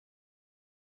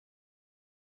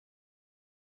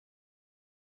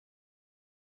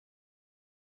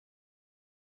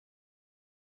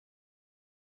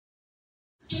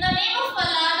In the name of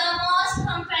Allah, the most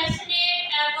compassionate,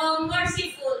 ever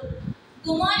merciful.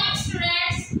 Good morning,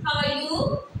 students. How are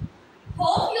you?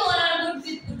 Hope you all are good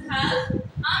with good health.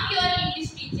 I'm your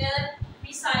English teacher,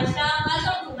 Miss Yashfa.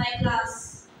 Welcome to my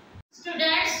class.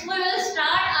 Students, we will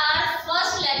start our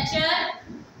first lecture,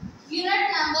 unit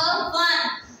number 1.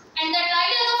 And the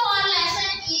title of our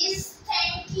lesson is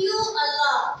Thank You,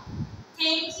 Allah.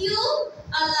 Thank you,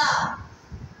 Allah.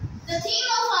 The theme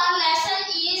of our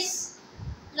lesson is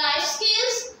life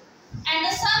skills, and the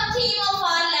sub-theme of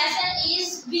our lesson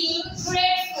is being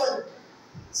grateful.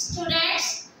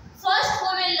 Students, first we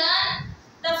will learn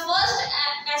the first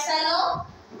SLO,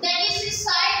 that is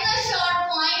recite the short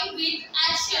point with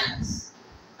actions.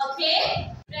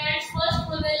 Okay? Students, first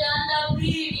we will learn the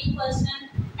pre-reading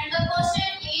question, and the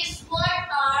question is,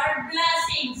 what are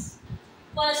blessings?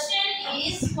 Question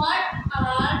is, what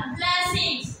are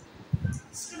blessings?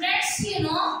 Students, you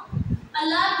know,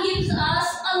 Allah gives us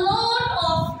a lot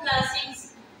of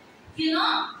blessings. You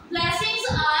know, blessings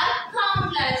are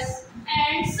countless,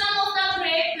 and some of the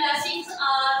great blessings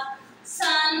are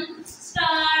sun,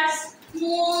 stars,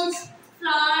 moons,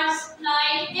 flowers,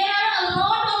 light. There are a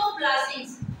lot of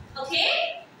blessings.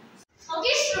 Okay?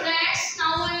 Okay, students,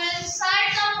 now we will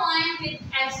recite the poem with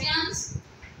actions.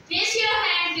 Raise your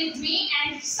hand with me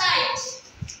and recite.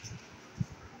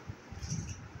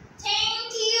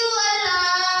 Thank you,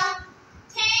 Allah.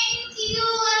 Thank you,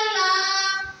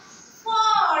 Allah,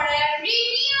 for every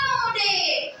new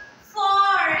day,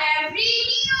 for every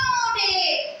new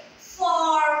day,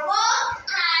 for work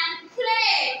and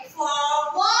play,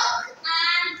 for work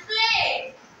and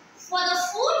play, for the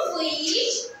food we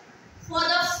eat, for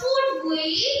the food we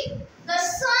eat, the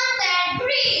sun that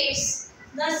breathes,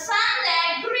 the sun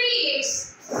that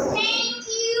breathes. Thank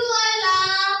you,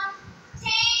 Allah.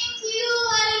 Thank you,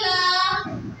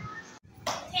 Allah.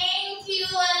 Thank you,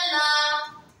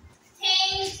 Allah.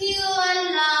 Thank you,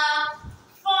 Allah,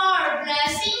 for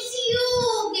blessings you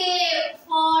gave,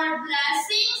 for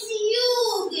blessings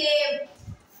you gave,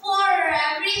 for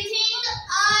everything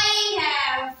I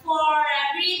have, for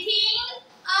everything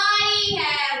I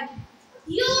have.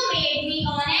 You made me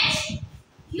honest,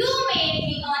 you made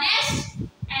me honest,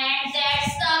 and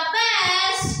that's the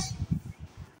best.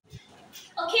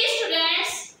 Okay,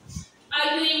 students,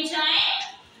 are you enjoying?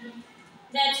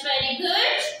 That's very good.